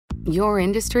Your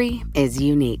industry is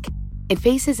unique. It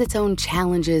faces its own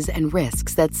challenges and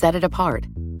risks that set it apart.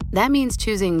 That means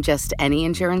choosing just any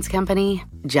insurance company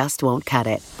just won't cut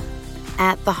it.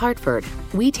 At The Hartford,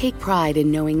 we take pride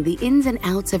in knowing the ins and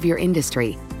outs of your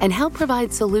industry and help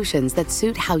provide solutions that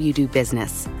suit how you do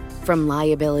business. From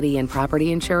liability and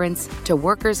property insurance to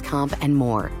workers' comp and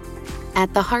more.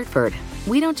 At The Hartford,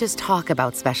 we don't just talk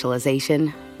about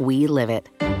specialization, we live it.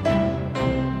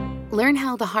 Learn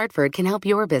how The Hartford can help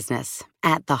your business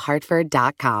at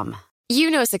thehartford.com.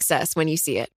 You know success when you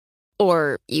see it.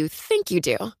 Or you think you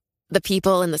do. The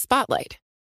people in the spotlight.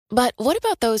 But what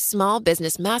about those small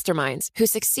business masterminds who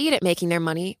succeed at making their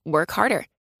money work harder?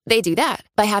 They do that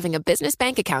by having a business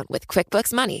bank account with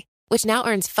QuickBooks Money, which now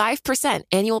earns 5%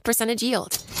 annual percentage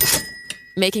yield.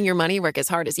 Making your money work as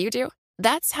hard as you do?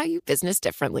 That's how you business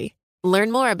differently.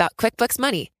 Learn more about QuickBooks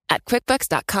Money at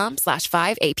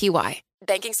quickbooks.com/5APY.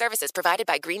 Banking services provided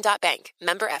by Green Dot Bank.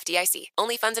 Member FDIC.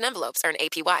 Only funds and envelopes earn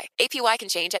APY. APY can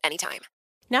change at any time.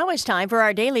 Now it's time for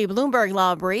our daily Bloomberg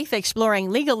Law Brief,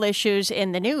 exploring legal issues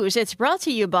in the news. It's brought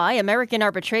to you by American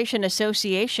Arbitration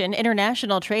Association.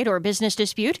 International trade or business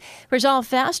dispute resolved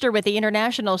faster with the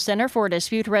International Center for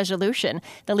Dispute Resolution,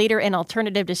 the leader in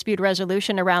alternative dispute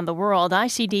resolution around the world,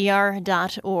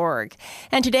 ICDR.org.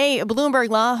 And today, Bloomberg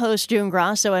Law hosts June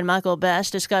Grasso and Michael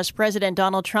Best discuss President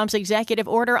Donald Trump's executive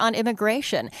order on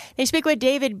immigration. They speak with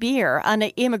David Bier, an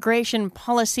immigration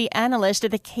policy analyst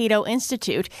at the Cato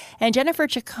Institute, and Jennifer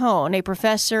Chacon, a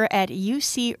professor at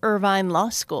UC Irvine Law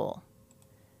School.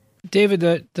 David,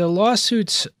 the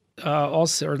lawsuits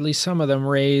also, or at least some of them,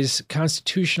 raise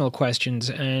constitutional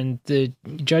questions, and the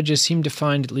judges seem to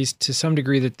find, at least to some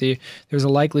degree, that there's a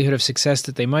likelihood of success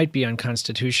that they might be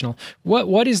unconstitutional.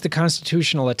 What is the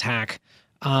constitutional attack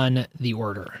on the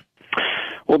order?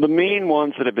 Well, the main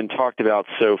ones that have been talked about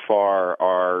so far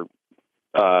are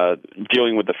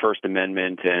dealing with the First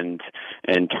Amendment and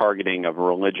targeting of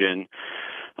religion.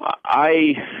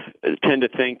 I tend to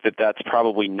think that that's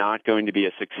probably not going to be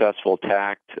a successful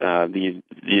attack.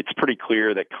 It's pretty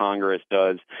clear that Congress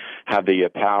does have the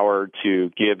power to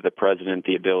give the president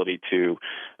the ability to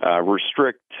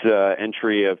restrict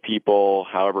entry of people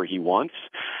however he wants.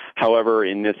 However,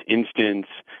 in this instance,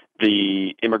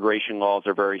 the immigration laws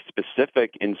are very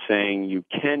specific in saying you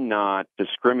cannot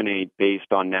discriminate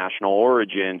based on national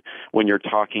origin when you're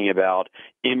talking about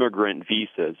immigrant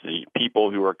visas, people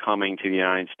who are coming to the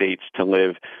United States to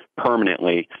live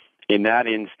permanently. In that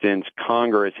instance,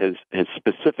 Congress has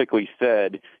specifically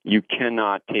said you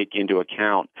cannot take into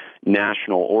account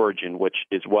national origin, which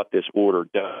is what this order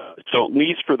does. So at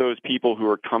least for those people who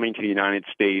are coming to the United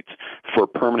States for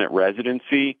permanent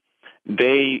residency,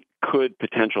 they could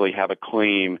potentially have a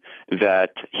claim that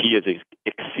he has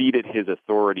exceeded his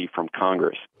authority from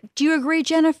Congress. Do you agree,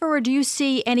 Jennifer, or do you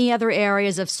see any other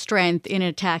areas of strength in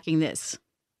attacking this?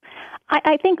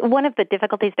 I think one of the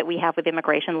difficulties that we have with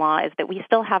immigration law is that we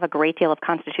still have a great deal of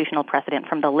constitutional precedent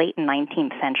from the late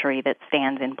 19th century that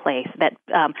stands in place that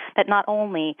not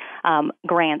only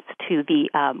grants to the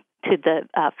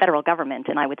federal government,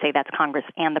 and I would say that's Congress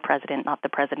and the president, not the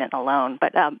president alone,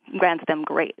 but grants them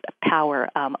great power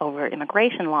over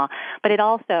immigration law. But it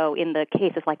also, in the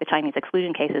cases like the Chinese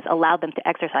exclusion cases, allowed them to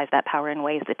exercise that power in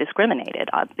ways that discriminated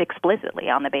explicitly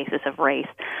on the basis of race.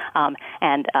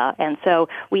 And so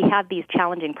we have these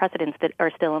challenging precedents that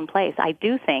are still in place. I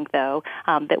do think, though,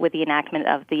 that with the enactment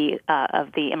of the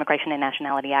Immigration and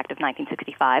Nationality Act of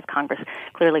 1965, Congress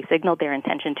clearly signaled their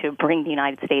intention to bring the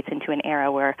United States into an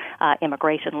era where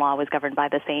immigration law was governed by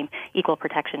the same equal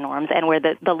protection norms, and where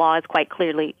the law is quite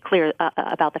clear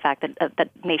about the fact that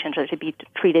nations are to be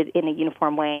treated in a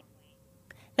uniform way.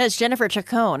 That's Jennifer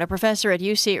Chacon, a professor at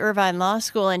UC Irvine Law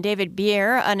School, and David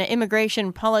Bier, an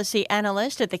immigration policy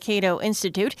analyst at the Cato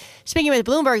Institute, speaking with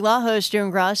Bloomberg Law host June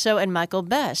Grasso and Michael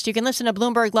Best. You can listen to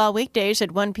Bloomberg Law weekdays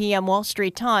at 1 p.m. Wall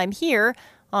Street time here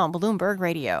on Bloomberg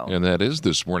Radio. And that is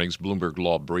this morning's Bloomberg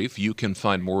Law Brief. You can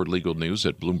find more legal news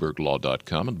at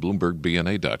BloombergLaw.com and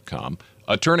BloombergBNA.com.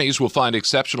 Attorneys will find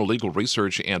exceptional legal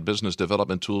research and business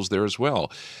development tools there as well.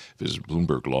 Visit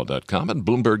BloombergLaw.com and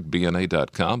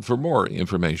BloombergBNA.com for more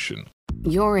information.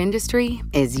 Your industry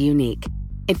is unique.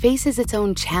 It faces its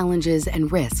own challenges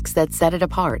and risks that set it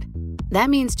apart. That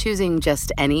means choosing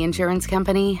just any insurance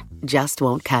company just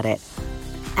won't cut it.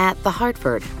 At The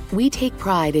Hartford, we take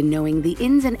pride in knowing the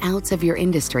ins and outs of your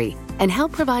industry and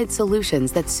help provide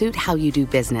solutions that suit how you do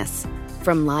business.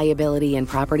 From liability and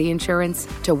property insurance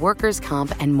to workers'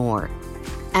 comp and more.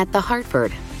 At The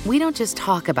Hartford, we don't just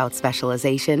talk about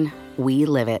specialization, we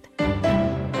live it.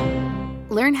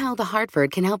 Learn how The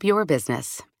Hartford can help your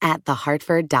business at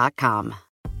thehartford.com.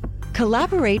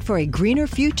 Collaborate for a greener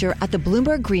future at the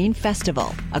Bloomberg Green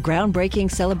Festival, a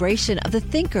groundbreaking celebration of the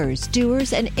thinkers,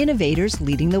 doers, and innovators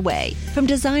leading the way. From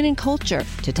design and culture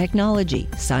to technology,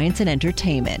 science, and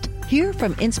entertainment. Hear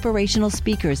from inspirational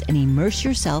speakers and immerse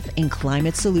yourself in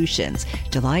climate solutions.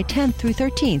 July 10th through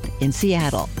 13th in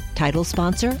Seattle. Title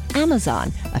sponsor,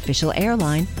 Amazon. Official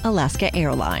airline, Alaska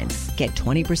Airlines. Get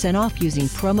 20% off using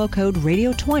promo code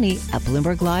radio20 at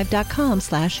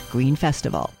BloombergLive.com/Green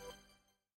Festival.